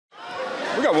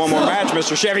We got one more match,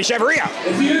 Mr. Chevy Cheveria.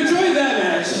 If you enjoyed that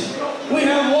match, we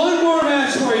have one more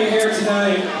match for you here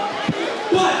tonight.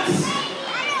 But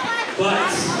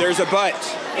there's a but.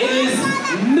 It is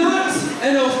not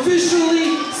an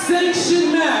officially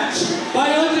sanctioned match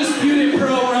by Undisputed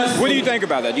Pro Wrestling. What do you think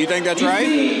about that? Do you think that's right?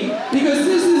 Because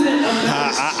this isn't a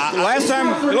match. Last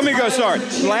time, let me go start.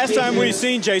 Last time we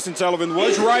seen J-Sinn Sullivan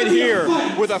was right here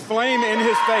with a flame in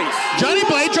his face. Johnny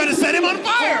Blade tried to set him on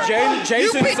fire.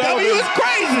 J-Sinn Sullivan was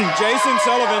crazy. J-Sinn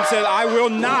Sullivan said, "I will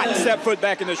not step foot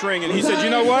back in this ring," and he said, "You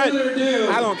know what?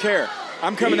 I don't care.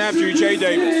 I'm coming after you, Jay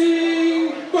Davis."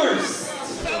 First.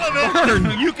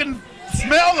 Sullivan, you can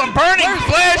smell the burning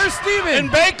flesh in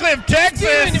Bacliff,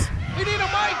 Texas. Steven, we need a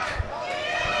mic.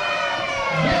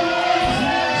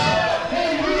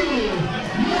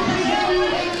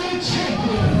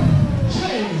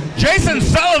 J-Sinn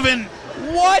Sullivan,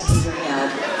 what?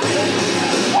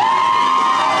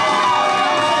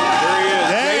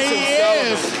 There he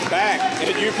is. Back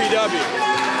at UPW.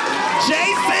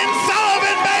 J-Sinn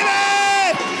Sullivan, baby!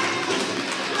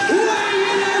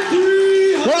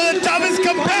 One of the toughest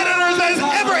competitors that's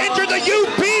ever entered the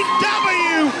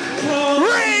UPW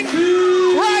ring.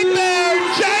 Right there,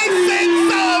 J-Sinn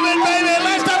Sullivan, baby.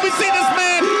 Last time we seen this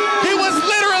man, he was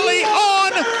literally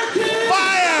on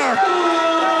fire.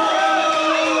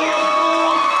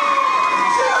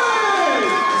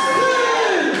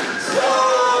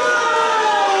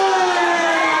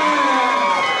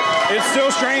 It's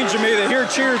still strange to me to hear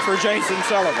cheers for J-Sinn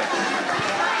Sullivan.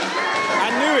 I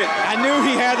knew it. I knew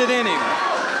he had it in him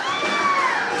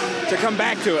to come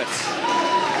back to us.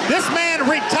 This man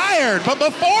retired, but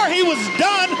before he was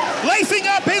done lacing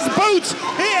up his boots,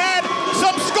 he had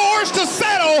some scores to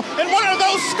settle, and one of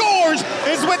those scores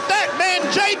is with that man,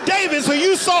 Jay Davis, who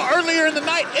you saw earlier in the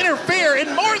night interfere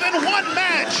in more than one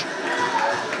match.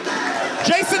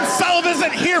 J-Sinn Sullivan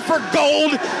isn't here for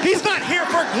gold. He's not here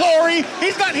for glory.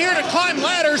 He's not here to climb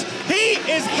ladders. He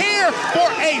is here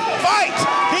for a fight.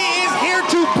 He is here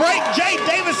to break Jay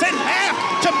Davis in half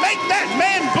to make that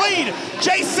man bleed.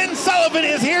 J-Sinn Sullivan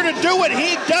is here to do what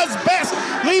he does best,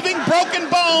 leaving broken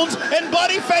bones and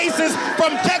bloody faces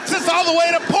from Texas all the way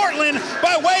to Portland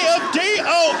by way of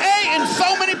DOA and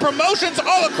so many promotions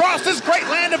all across this great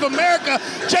land of America.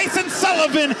 J-Sinn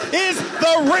Sullivan is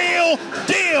the real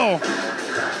deal.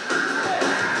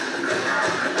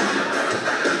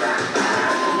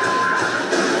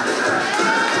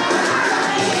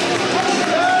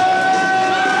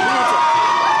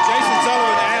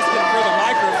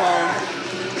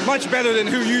 Much better than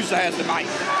who usually has the mic.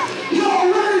 Y'all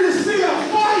ready to see a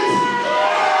fight?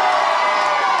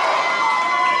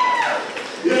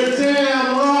 You're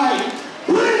damn right.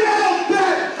 Bring out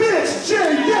that bitch,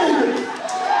 Jay Davis.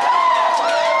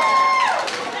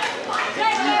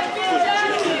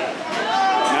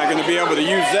 Not going to be able to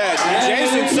use that.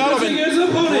 J-Sinn Sullivan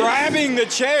grabbing the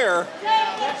chair.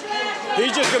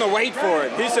 He's just going to wait for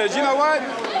it. He says, "You know what? I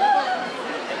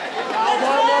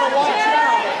want to watch out."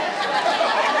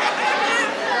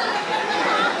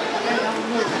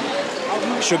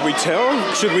 Should we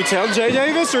tell Jay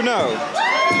Davis or no?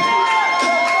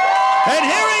 And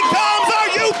here he comes, our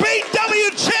UPW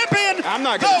champion. I'm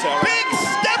not going to tell him. The big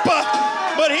stepper,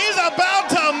 but he's about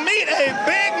to meet a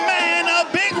big man, a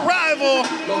big rival.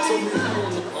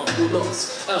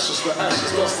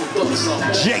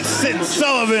 J-Sinn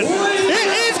Sullivan. It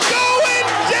is going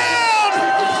down.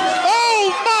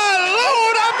 Oh my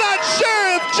Lord, I'm not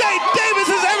sure if Jay Davis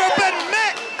has ever been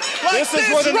met like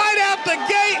this right out the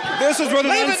gate. This is what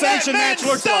an unsanctioned match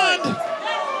looks like.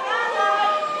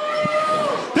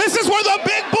 This is where the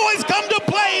big boys come to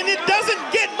play, and it doesn't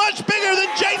get much bigger than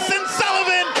J-Sinn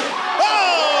Sullivan.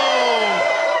 Oh!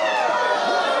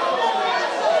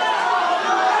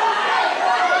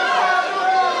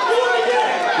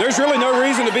 There's really no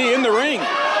reason to be in the ring.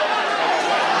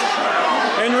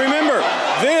 And remember,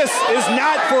 this is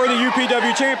not for the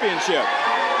UPW Championship.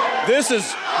 This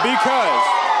is because...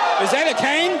 Is that a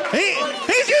cane?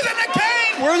 He's using a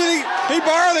cane! Where did he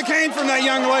borrowed the cane from that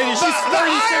young lady? She's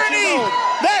 36 years old.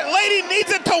 That lady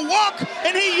needs it to walk,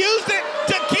 and he used it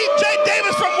to keep Jay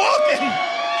Davis from walking.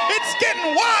 It's getting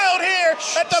wild here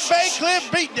at the Bacliff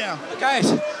Beatdown.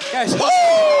 Guys.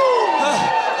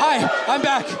 Hi, I'm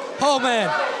back. Oh,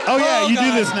 man. Oh, yeah, you God.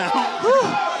 Do this now.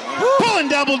 Pulling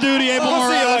double duty, Abel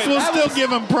Morales. We'll still give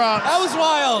him props. That was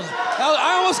wild.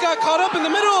 I almost got caught up in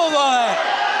the middle of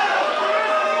that.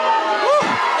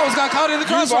 Got caught in the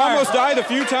crossfire. You've almost died a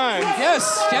few times. Yes.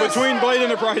 Between Blade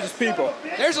Enterprises people.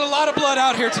 There's a lot of blood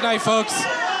out here tonight, folks.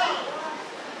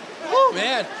 Oh,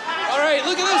 man. All right,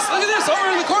 look at this. Look at this over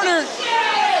in the corner.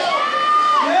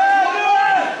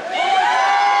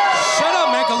 Shut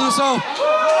up, Macaluso.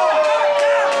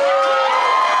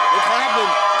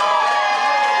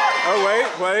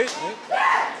 Wait.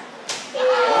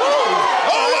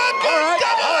 Oh, my God!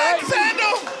 Double axe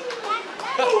handle!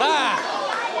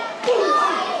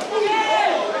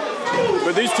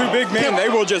 But these two big men, they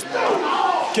will just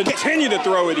continue to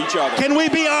throw at each other. Can we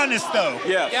be honest, though?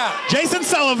 Yes. Yeah. J-Sinn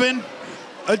Sullivan,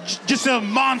 just a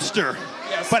monster,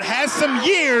 but has some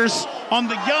years on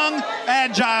the young,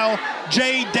 agile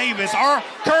Jay Davis, our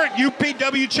current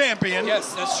UPW champion.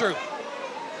 Yes, that's true.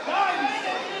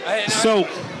 So,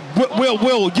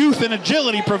 will youth and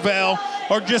agility prevail,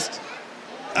 or just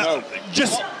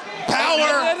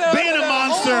power, being a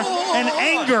monster, and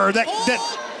anger that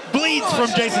bleeds from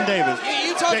J-Sinn Davis?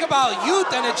 You talk about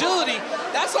youth and agility.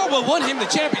 That's not what won him the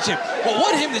championship. What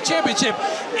won him the championship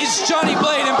is Johnny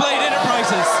Blade and Blade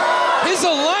Enterprises. His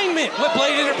alignment with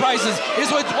Blade Enterprises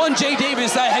is what won Jay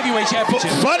Davis that heavyweight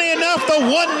championship. Funny enough, the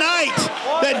one night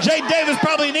that Jay Davis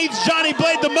probably needs Johnny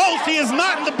Blade the most, he is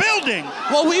not in the building.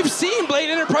 Well, we've seen Blade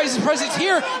Enterprises' presence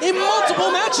here in multiple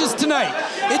matches tonight.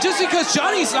 And just because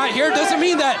Johnny's not here doesn't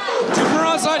mean that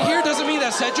Dumoulin not here, doesn't mean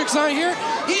that Cedric's not here.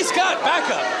 He's got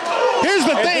backup. Here's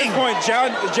the At thing. this point,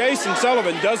 J-Sinn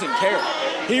Sullivan doesn't care.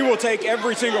 He will take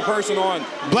every single person on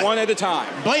one at a time.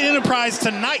 Blade Enterprise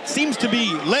tonight seems to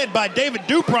be led by David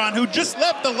Dupron, who just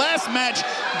left the last match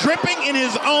dripping in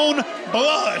his own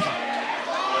blood.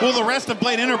 Will the rest of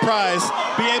Blade Enterprise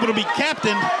be able to be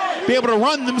captained, be able to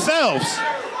run themselves?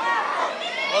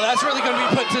 Well, that's really going to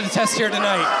be put to the test here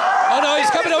tonight. Oh, no, he's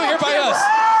coming over here by us.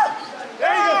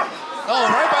 There you go. Oh,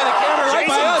 right by the camera, right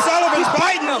by J-Sinn us. Sullivan's He's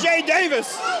biting him. Jay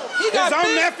Davis, He his got own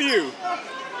bit. nephew.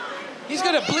 He's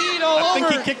going to bleed all I over.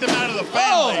 think he kicked him out of the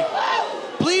family.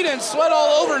 Oh, bleed and sweat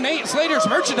all over Nate Slater's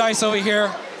merchandise over here.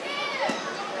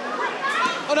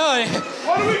 Oh, no.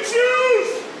 What do we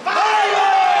choose?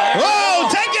 Whoa,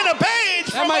 taking a page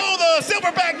That from might- the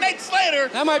silverback Nate Slater.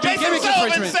 That might be J-Sinn gimmick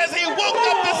Sullivan infringement. says he woke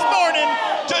up this morning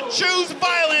to choose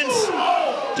violence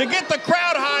to get the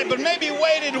crowd high, but maybe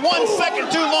waited 1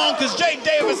 second too long because Jay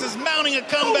Davis is mounting a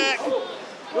comeback.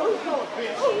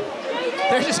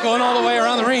 They're just going all the way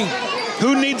around the ring.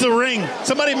 Who needs a ring?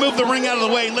 Somebody move the ring out of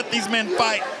the way and let these men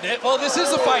fight. Well, this is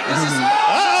a fight. This is...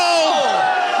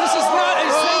 Uh-oh! This is not a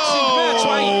sanctioned match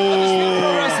by Undisputed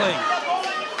Pro Wrestling.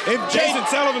 If J-Sinn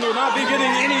Sullivan will not be getting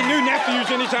any new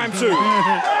nephews anytime soon.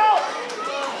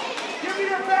 Give me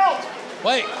your belt!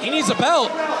 Wait, he needs a belt.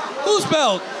 Whose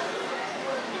belt?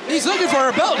 He's looking for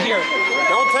a belt here.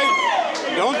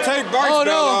 Don't take Bart's Oh, belt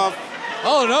no. off.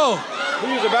 Oh, no.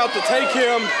 He's about to take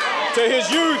him to his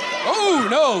youth. Oh,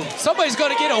 no. Somebody's going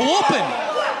to get a whooping.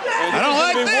 And I don't he's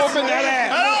like gonna be this. whooping that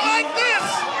ass. I don't like this.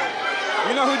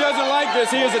 You know who doesn't like this?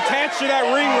 He is attached to that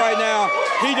ring right now.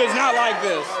 He does not like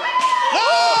this.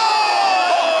 Oh!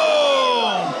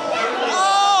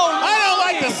 Oh, I don't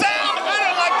like the sound. I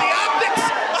don't like the optics.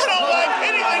 I don't like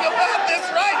anything about this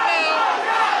right now.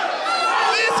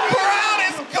 This crowd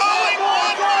is calling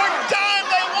one more time.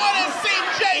 They want to see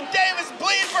Jay Davis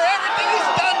bleed for everything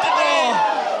he's done today.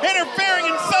 Interfering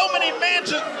in so many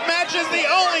matches, the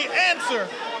only answer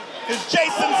is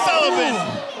J-Sinn Sullivan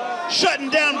shutting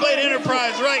down Blade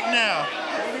Enterprise right now.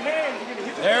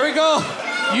 there we go.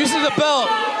 Using the belt.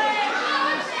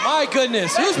 My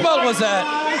goodness. Whose belt was that?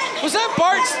 Was that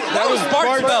Bart's? That was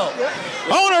Bart's belt.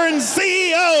 Owner and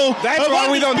CEO That's of why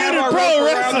we don't have Undisputed our Pro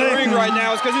rope around the Wrestling. ring right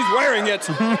now. It's because he's wearing it.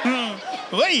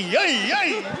 Hey, hey,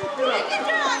 hey.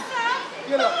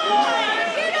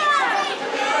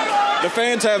 The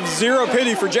fans have zero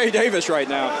pity for Jay Davis right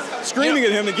now, screaming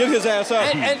at him to get his ass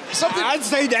up. And something... I'd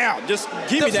stay down. Just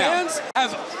keep The me down. fans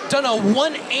have done a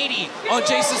 180 on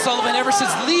J-Sinn Sullivan ever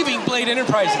since leaving Blade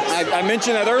Enterprises. I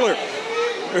mentioned that earlier.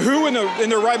 Who in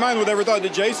their right mind would ever thought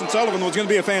that J-Sinn Sullivan was going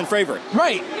to be a fan favorite?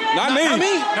 Right. Not me. Not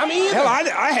me. Not me either. Hell,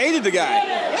 I hated the guy.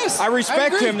 Yes, I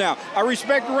respect agree. him now. I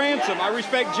respect Ransom. I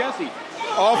respect Jesse.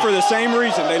 All for the same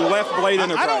reason. They left Blade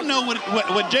Enterprise. I don't know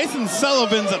what J-Sinn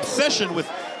Sullivan's obsession with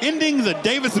ending the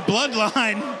Davis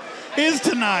bloodline is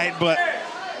tonight, but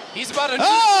He's about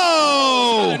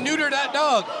to neuter that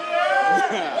dog.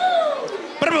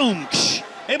 Ba-boom.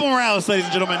 Abel Morales, ladies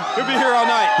and gentlemen. He'll be here all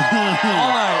night.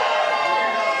 All night.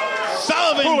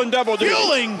 Sullivan Pulling double duty.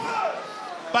 fueling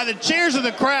by the cheers of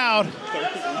the crowd.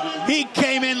 He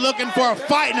came in looking for a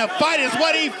fight, and a fight is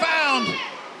what he found.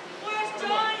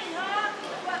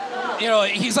 You know,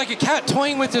 he's like a cat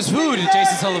toying with his food,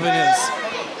 J-Sinn Sullivan is.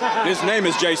 His name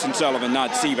is J-Sinn Sullivan,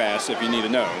 not Seabass, if you need to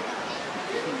know.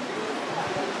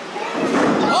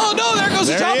 Oh, no, there goes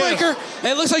the There he is. jawbreaker. And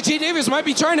it looks like Jay Davis might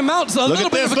be trying to mount a little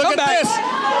bit of a Look comeback. at this.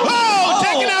 Oh,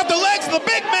 taking out the legs of the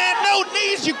big man. No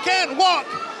knees, you can't walk.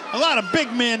 A lot of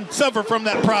big men suffer from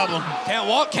that problem. Can't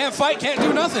walk, can't fight, can't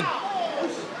do nothing.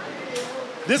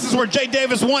 This is where Jay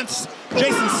Davis wants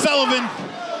J-Sinn Sullivan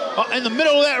in the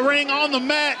middle of that ring on the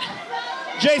mat.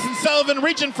 J-Sinn Sullivan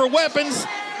reaching for weapons.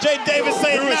 Jay Davis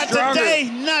saying, not today,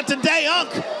 not today,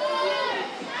 Unc.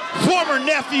 Former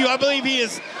nephew, I believe he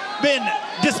has been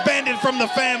disbanded from the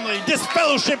family,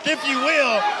 disfellowshipped, if you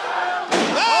will.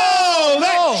 Oh,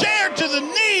 that chair to the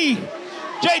knee.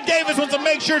 Jay Davis wants to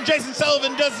make sure J-Sinn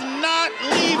Sullivan does not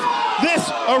leave this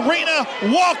arena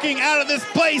walking out of this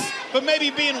place, but maybe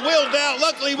being wheeled out.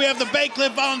 Luckily, we have the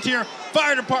Bacliff Volunteer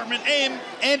Fire Department and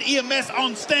EMS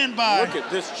on standby. Look at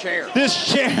this chair.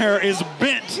 This chair is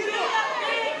bent.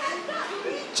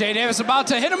 Jay Davis about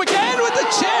to hit him again with the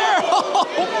chair. Oh,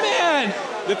 man.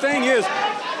 The thing is,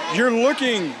 you're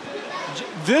looking,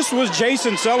 this was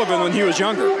J-Sinn Sullivan when he was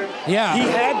younger. Yeah. He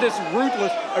had this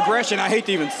ruthless aggression, I hate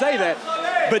to even say that,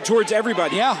 but towards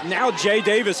everybody. Yeah. Now Jay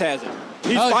Davis has it.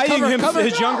 He's fighting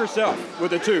his younger self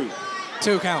with a 2.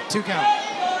 2 count, 2 count.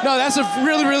 No, that's a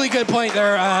really, really good point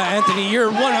there, Anthony.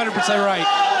 You're 100% right.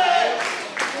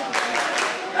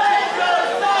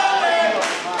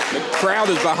 The crowd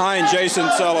is behind J-Sinn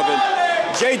Sullivan.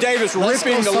 Jay Davis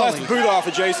ripping the left boot off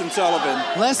of J-Sinn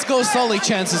Sullivan. Let's go Sully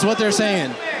chants is what they're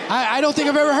saying. I don't think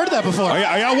I've ever heard that before.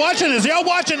 Are y'all watching this? Y'all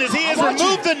watching this? He has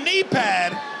removed the knee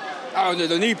pad. Oh,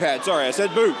 the knee pad. Sorry, I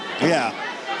said boot. Yeah.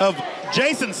 Of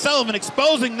J-Sinn Sullivan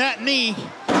exposing that knee.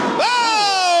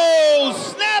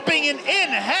 Oh! Snapping it in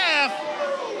half.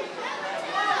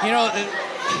 You know,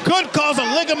 could cause a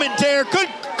ligament tear. Could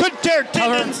tear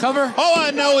tendons. Cover. All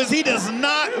I know is he does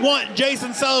not want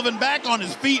J-Sinn Sullivan back on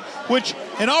his feet, which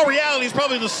in all reality is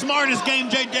probably the smartest game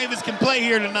Jay Davis can play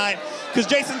here tonight, because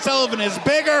J-Sinn Sullivan is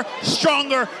bigger,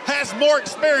 stronger, has more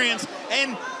experience,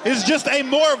 and is just a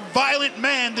more violent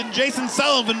man than J-Sinn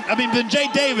Sullivan, than Jay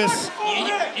Davis.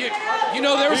 You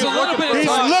know, there was a little bit of He's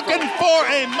talk. looking for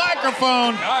a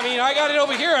microphone. I mean, I got it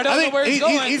over here. I don't know where he's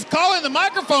going. He's calling the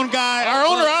microphone guy. Our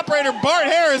owner-operator, Bart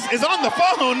Harris, is on the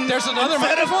phone. There's another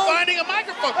instead microphone? of finding a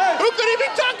microphone. Who could he be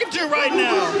talking to right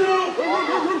now?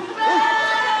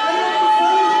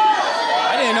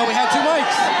 I didn't know we had 2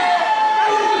 mics.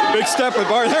 Big step with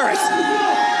Bart Harris.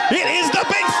 It is the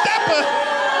big stepper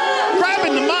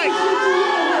grabbing the mic.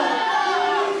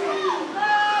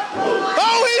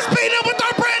 Oh, he's beating up with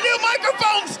our brand new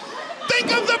microphones.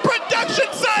 Think of the production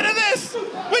side of this.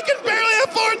 We can barely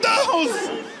afford those.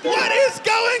 What is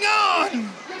going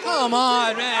on? Come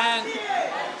on, man.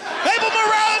 Abel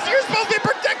Morales, you're supposed to be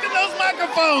protecting those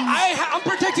microphones. I'm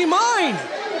protecting mine.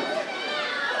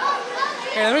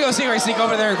 Here, let me go see if I sneak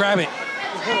over there and grab it.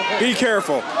 Be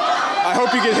careful. I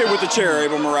hope you get hit with the chair,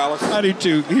 Abel Morales. I do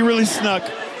too. He really snuck.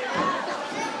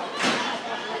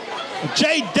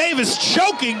 Jay Davis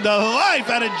choking the life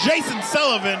out of J-Sinn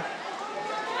Sullivan.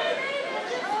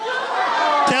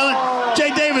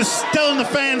 Jay Davis telling the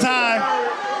fans hi.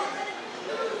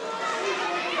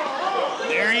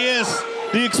 There he is.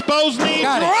 The exposed knee,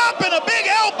 dropping a big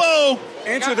elbow.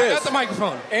 Answer this. I got the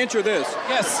microphone. Answer this.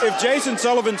 Yes. If J-Sinn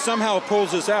Sullivan somehow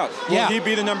pulls this out, will he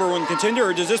be the #1 contender,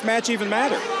 or does this match even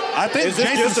matter? I think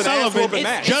J-Sinn Sullivan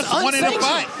just wanted a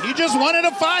fight. He just wanted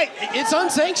a fight. It's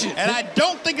unsanctioned. And I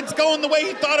don't think it's going the way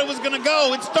he thought it was going to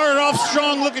go. It started off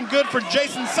strong, looking good for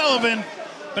J-Sinn Sullivan.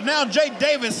 But now Jay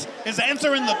Davis is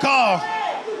answering the call.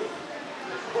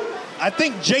 I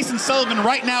think J-Sinn Sullivan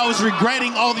right now is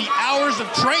regretting all the hours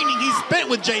of training he spent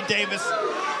with Jay Davis.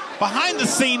 Behind the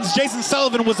scenes, J-Sinn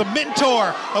Sullivan was a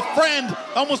mentor, a friend,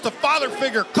 almost a father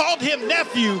figure, called him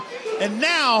nephew, and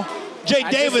now Jay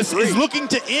Davis is looking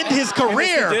to end his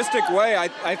career. In a sadistic way,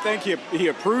 I think he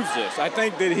approves this. I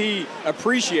think that he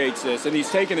appreciates this, and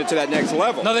he's taking it to that next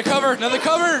level. Another cover, another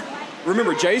cover.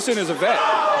 Remember, J-Sinn is a vet.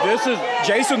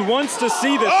 J-Sinn wants to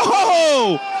see this.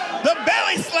 Oh, the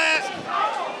belly slap.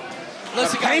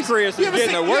 Listen, the pancreas is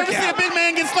getting a workout. You ever see a big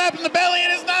man get slapped in the belly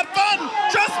and it's not fun?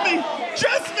 Trust me,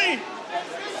 trust me.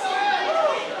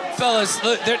 Fellas,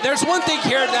 look, there's one thing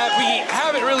here that we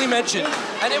haven't really mentioned,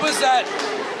 and it was that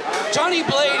Johnny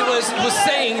Blade was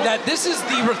saying that this is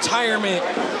the retirement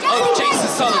of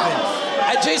J-Sinn Sullivan.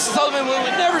 And J-Sinn Sullivan, we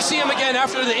would never see him again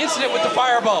after the incident with the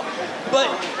fireball. But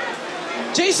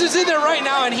Jason's in there right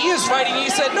now, and he is fighting. He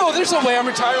said, no, there's no way I'm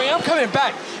retiring. I'm coming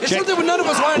back. It's something none of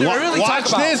us wanted to really talk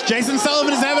about. Watch this. J-Sinn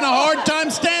Sullivan is having a hard time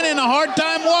standing, a hard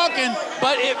time walking.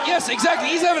 But yes, exactly.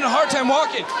 He's having a hard time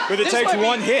walking. But it takes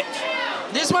one hit.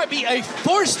 This might be a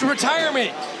forced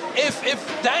retirement. If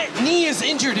that knee is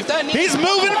injured, if that knee... He's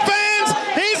moving fans.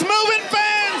 He's moving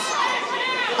fans.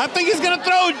 I think he's going to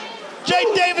throw Jay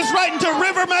Davis right into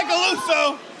River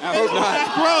Macaluso. I hope not.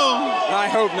 Back row. I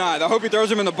hope not. I hope he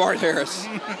throws him in the Bart Harris.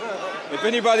 If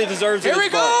anybody deserves it, here we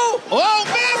go. Oh,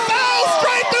 miss! Oh,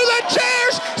 straight through the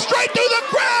chairs, straight through the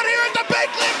crowd here at the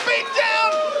Bacliff Beatdown.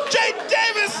 Jay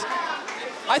Davis.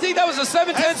 I think that was a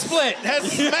 7-10 split.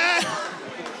 Has smashed.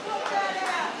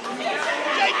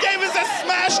 Jay Davis has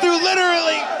smashed through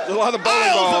literally a lot of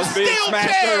bowling balls being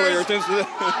smashed earlier.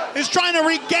 Is trying to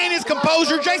regain his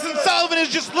composure. J-Sinn Sullivan is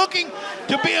just looking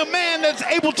to be a man that's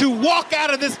able to walk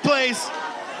out of this place.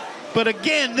 But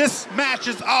again, this match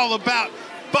is all about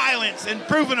violence and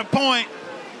proving a point.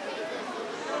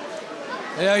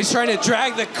 Yeah, he's trying to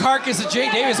drag the carcass of Jay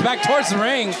Davis back towards the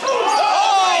ring.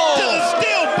 Oh! To the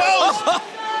steel post.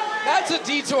 That's a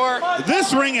detour.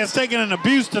 This ring has taken an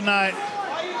abuse tonight.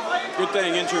 Good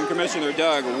thing interim commissioner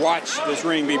Doug watched this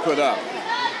ring be put up.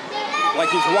 Like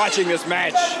he's watching this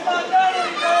match.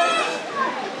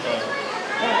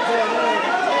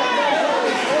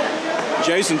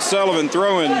 J-Sinn Sullivan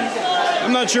throwing,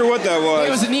 I'm not sure what that was.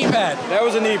 It was a knee pad. That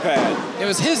was a knee pad. It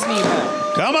was his knee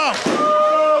pad. Come on.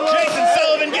 J-Sinn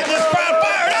Sullivan getting this crowd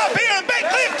fired up here in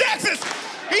Bacliff, Texas.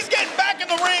 He's getting back in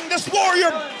the ring. This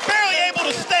warrior barely able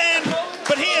to stand,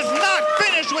 but he is not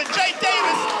finished with Jay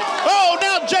Davis. Oh,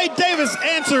 now Jay Davis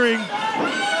answering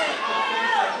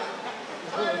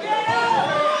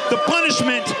the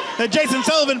punishment that J-Sinn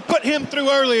Sullivan put him through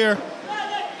earlier.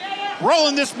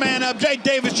 Rolling this man up. Jay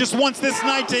Davis just wants this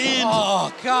night to end.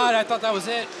 Oh, God, I thought that was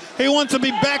it. He wants to be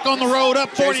back on the road up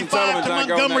J-Sinn 45 to Sullivan's not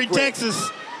Montgomery, going that quick.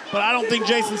 Texas. But I don't think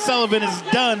J-Sinn Sullivan is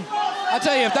done. I'll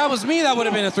tell you, if that was me, that would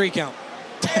have been a 3 count.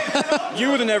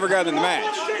 You would have never gotten in the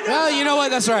match. Well, you know what?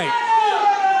 That's right.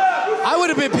 I would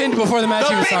have been pinned before the match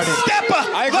The even big started.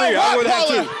 stepper. I agree. I would have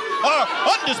too. Our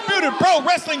Undisputed Pro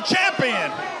Wrestling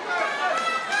Champion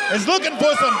is looking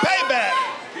for some payback.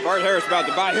 Bart Harris about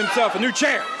to buy himself a new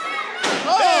chair.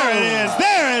 There it is.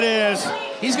 There it is.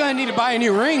 He's going to need to buy a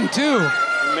new ring, too.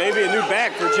 Maybe a new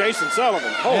back for J-Sinn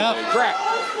Sullivan. Holy crap.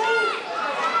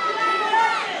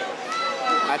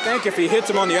 I think if he hits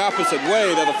him on the opposite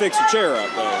way, that'll fix the chair up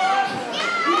there.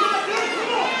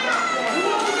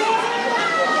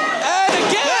 And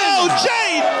again! Oh,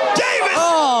 Jay Davis!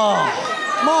 Oh,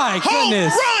 my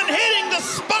goodness. Home run hitting the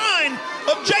spine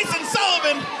of J-Sinn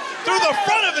Sullivan through the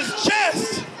front of his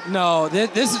chest. No,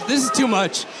 this is too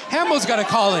much. Hambo's got to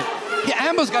call it.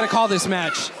 Hambo's got to call this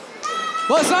match.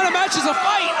 Well, it's not a match, it's a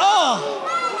fight. Oh!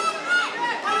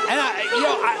 And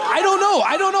I don't know.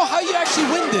 I don't know how you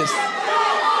actually win this.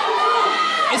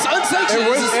 It's unsanctioned.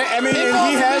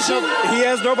 He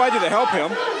has nobody to help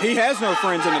him. He has no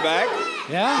friends in the back.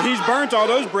 Yeah. He's burnt all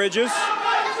those bridges.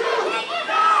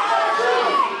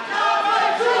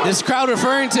 This crowd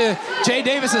referring to Jay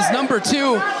Davis as number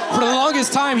 2. For the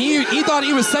longest time, he thought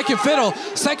he was second fiddle,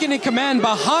 second in command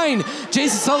behind J-Sinn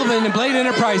Sullivan and Blade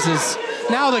Enterprises.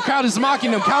 Now the crowd is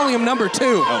mocking him, calling him number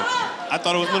 2. Oh, I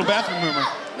thought it was a little bathroom rumor.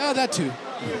 No, that too.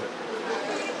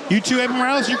 You too, Evan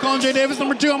Morales, you calling Jay Davis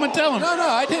number 2? I'm going to tell him. No,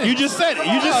 I didn't. You just said it.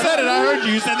 You just said it. I heard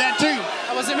you. You said that too.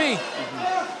 That wasn't me.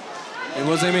 It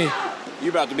wasn't me.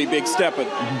 You about to be big stepping.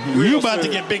 You about to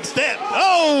get big step.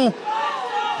 Oh!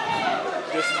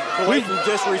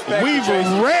 Disrespect. We've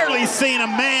rarely seen a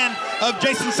man of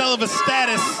J-Sinn Sullivan's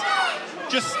status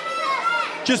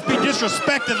just be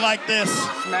disrespected like this.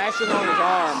 Smashing on his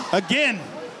arm. Again,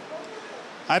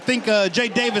 I think Jay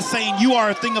Davis saying you are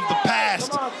a thing of the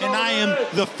past and I am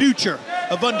the future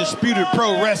of Undisputed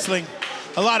Pro Wrestling.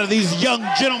 A lot of these young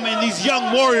gentlemen, these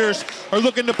young warriors are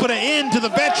looking to put an end to the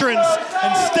veterans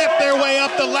and step their way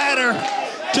up the ladder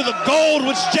to the gold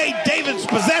which Jay Davis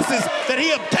possesses that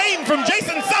he obtained from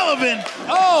J-Sinn Sullivan.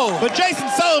 Oh! But J-Sinn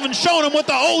Sullivan showing him what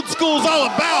the old school's all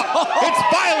about. It's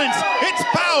violence, it's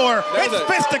power, it's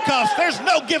fisticuffs. There's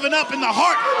no giving up in the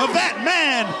heart of that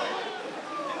man.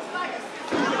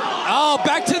 Oh,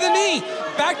 back to the knee.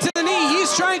 Back to the knee.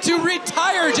 He's trying to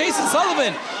retire J-Sinn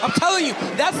Sullivan. I'm telling you,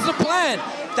 that's the plan.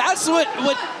 That's what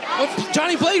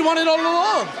Johnny Blade wanted all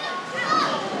along.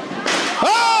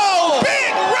 Oh,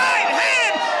 big right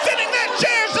hand, sending that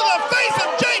chair to the face of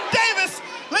Jay Davis,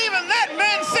 leaving that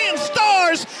man seeing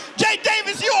stars. Jay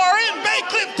Davis, you are in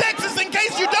Bacliff, Texas, in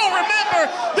case you don't remember.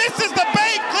 This is the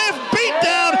Bacliff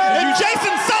Beatdown, and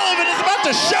J-Sinn Sullivan is about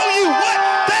to show you what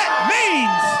that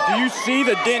means. Do you see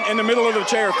the dent in the middle of the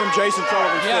chair from J-Sinn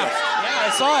Sullivan's face? Yeah,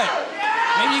 I saw it.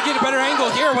 Maybe you get a better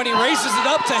angle here when he raises it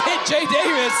up to hit Jay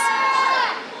Davis.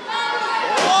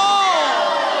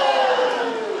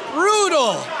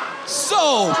 Brutal.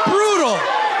 So brutal.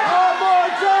 One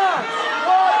more time.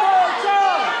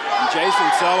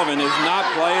 J-Sinn Sullivan is not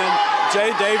playing.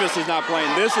 Jay Davis is not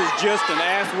playing. This is just an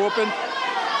ass whooping.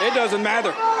 It doesn't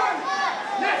matter.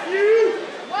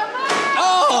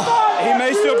 Oh! He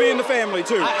may still be in the family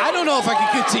too. I don't know if I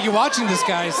can continue watching this,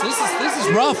 guys. This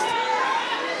is rough.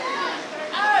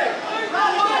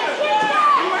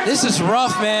 This is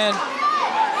rough, man.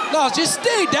 No, just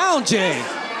stay down, Jay.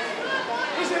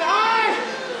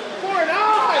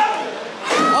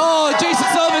 Oh, J-Sinn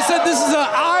Sullivan said this is an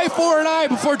eye for an eye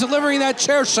before delivering that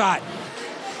chair shot.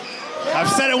 I've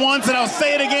said it once and I'll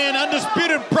say it again.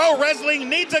 Undisputed Pro Wrestling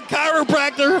needs a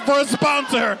chiropractor for a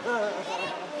sponsor.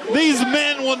 These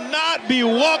men will not be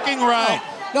walking right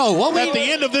at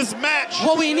the end of this match.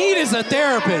 What we need is a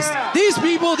therapist. These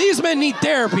men need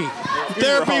therapy.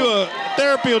 Therapy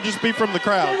will just be from the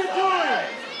crowd.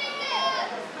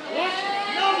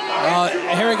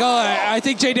 Here we go. I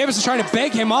think Jay Davis is trying to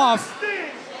beg him off.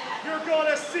 You're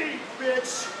gonna see,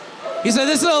 bitch. He said,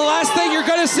 this is the last thing you're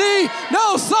gonna see.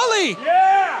 No, Sully.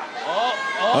 Yeah.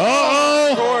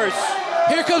 Uh-oh. Of course.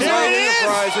 Here comes Blade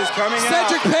Enterprise is coming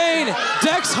Cedric out. Payne,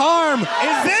 Dex Harm.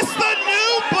 Is this the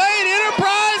new Blade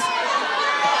Enterprise?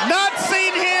 Not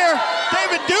seen here.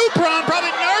 David Dupron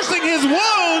probably nursing his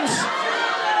wounds.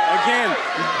 Again,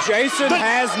 J-Sinn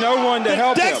has no one to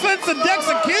help him. Dexlence and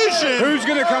Dexecution. Who's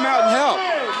going to come out and help?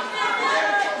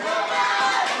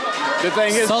 The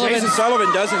thing is, J-Sinn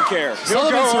Sullivan doesn't care. He'll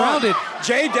go surrounded. on.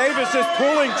 Jay Davis is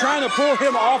trying to pull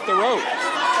him off the rope.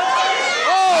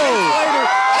 Oh!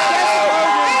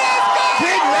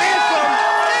 Big ransom.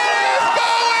 It is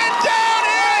going down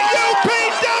here at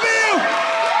UPW.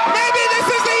 Maybe this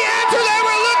is the answer they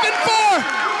were looking for.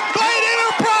 Blade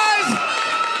Enterprise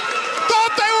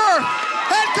thought they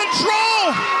had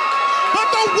control, but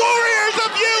the Warriors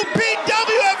of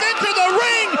UPW have entered the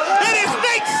ring. It is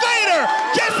Nate Slater,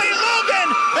 Jesse Logan,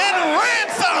 and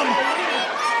Ransom.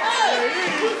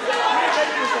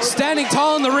 Standing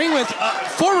tall in the ring with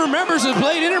former members of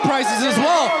Blade Enterprises as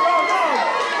well.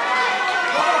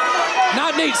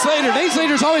 Not Nate Slater. Nate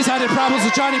Slater's always had problems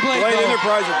with Johnny Blade. Blade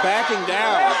Enterprise is backing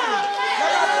down.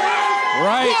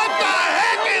 Right. What the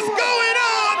heck is going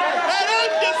on at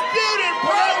Undisputed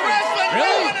Pro Wrestling?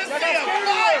 Really? We want to see a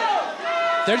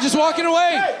fight. They're just walking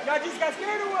away. Y'all just got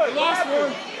scared of what? Lost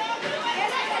one.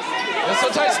 And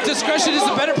sometimes discretion is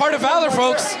the better part of valor,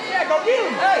 folks. Yeah, go get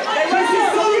him. Hey, let's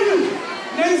go get him.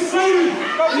 Nate Slater.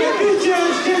 Go get him.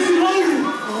 Jesse Logan.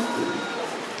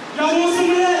 Y'all want some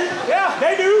of that? Yeah,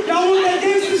 they do. Y'all want that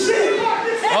gangster shit?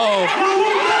 Oh. Y'all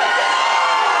want that?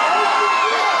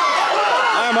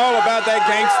 I'm all about that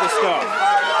gangsta stuff.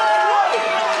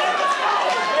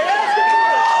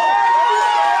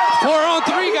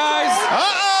 4-on-3, guys.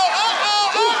 Uh-oh.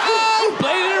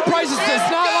 Blade Enterprises does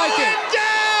not like it.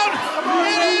 Down.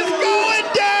 It is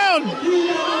going down.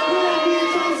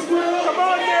 Come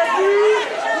on there, dude.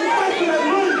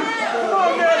 Come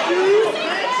on there, dude.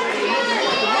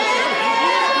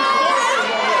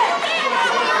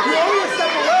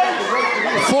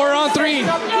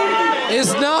 4-on-3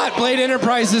 is not Blade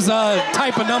Enterprises'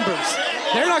 type of numbers.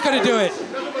 They're not going to do it.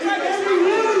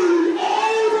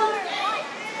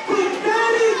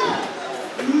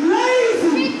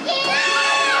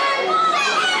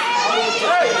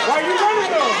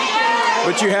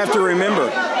 But you have to remember,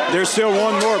 there's still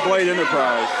one more Blade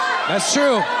Enterprise. That's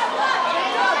true.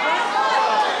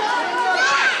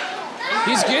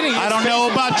 He's getting it. I don't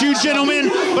know about you gentlemen,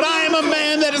 but I am a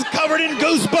man that is covered in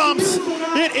goosebumps.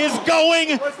 It is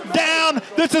going down.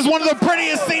 This is one of the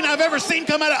prettiest scenes I've ever seen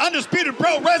come out of Undisputed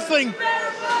Pro Wrestling.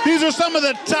 These are some of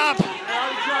the top.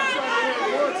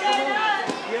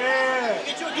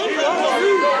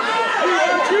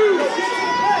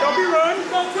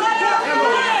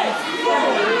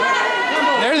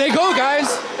 There they go, guys.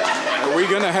 Are we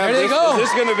going to have There they this? go. Is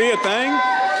this going to be a thing?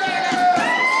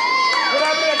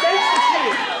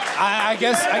 I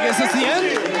guess it's the end.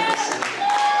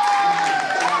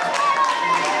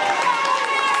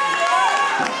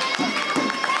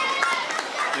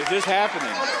 Is this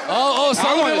happening? Oh,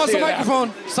 Sullivan wanna wants see a it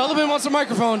microphone. Sullivan wants a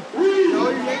microphone.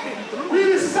 We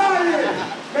decided,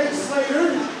 Nate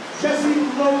Slater, Jesse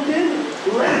Logan,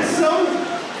 Ransom.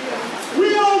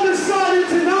 We all decided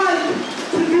tonight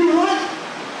to do what?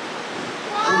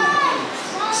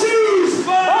 Choose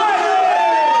fire!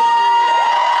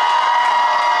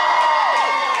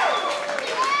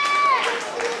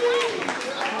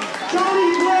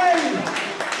 Johnny Blade,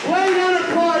 Blade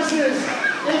Enterprises,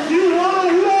 if you want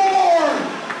a war,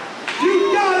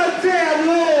 you got a damn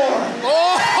war!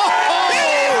 It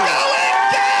is going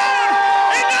down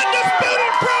in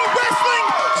Undisputed Pro Wrestling.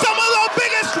 Some of the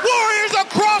biggest warriors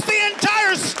across the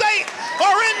entire state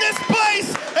are in this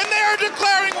place, and they are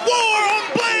declaring war on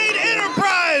Blade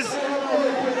Enterprise.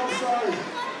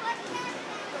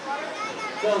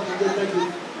 Thank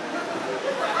you.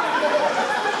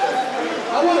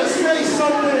 I want to say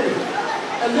something,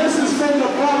 and this is from the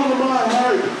bottom of my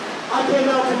heart. I came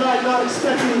out tonight not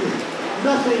expecting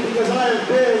nothing because I have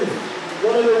been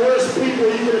one of the worst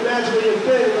people you can imagine me have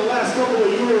been in the last couple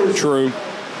of years. True.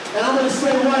 And I'm going to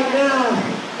say right now,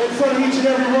 in front of each and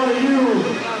every one of you,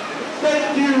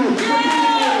 Thank you for being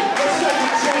the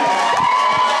second champ.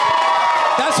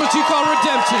 That's what you call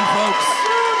redemption, folks.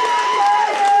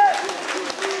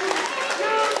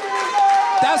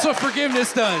 That's what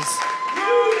forgiveness does.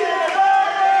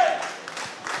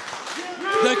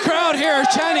 The crowd here are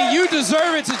chanting, "You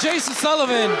deserve it," to J-Sinn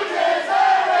Sullivan.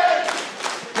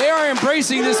 They are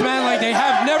embracing this man like they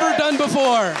have never done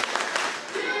before.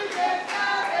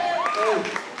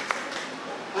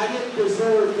 I didn't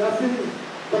deserve nothing,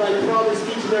 but I promise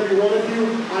each and every one of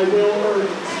you, I will earn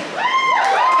it.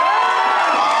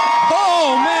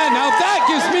 Oh man, now that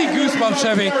gives me goosebumps,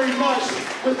 Chevy. Thank you very much.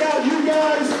 Without you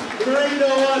guys, there ain't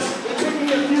no us. It took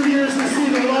me a few years to see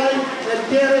the light and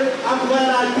get it. I'm glad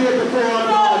I did before I'm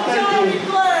gone. Thank you.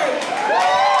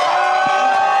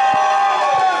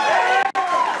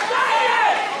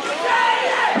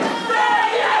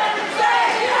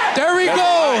 There we go.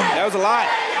 That was a lot.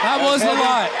 That was a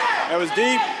lot. That was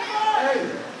deep. Hey.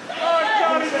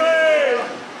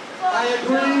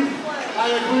 I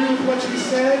agree with what you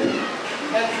said.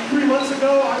 And 3 months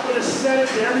ago, I would have said it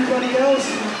to everybody else,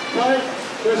 but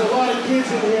there's a lot of kids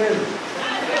in here.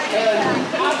 And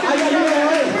I got to be all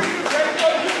right.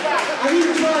 I need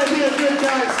to try to be a good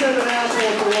guy instead of an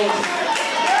asshole for once.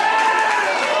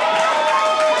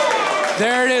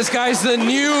 There it is, guys. The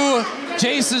new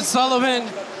J-Sinn Sullivan.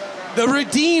 The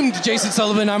redeemed J-Sinn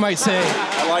Sullivan, I might say.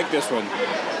 I like this one.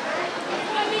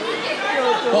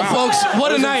 Well, folks,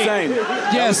 what a night. Insane.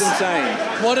 Yes. That was insane.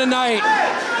 What a night.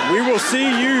 We will see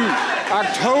you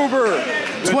October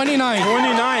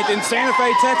 29th in Santa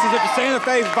Fe, Texas at the Santa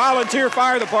Fe Volunteer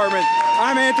Fire Department.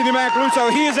 I'm Anthony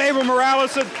Macluso. He is Abel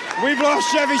Morales. We've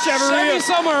lost Chevy Chevy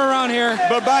somewhere around here.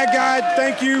 But by God,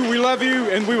 thank you. We love you,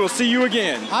 and we will see you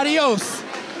again. Adios.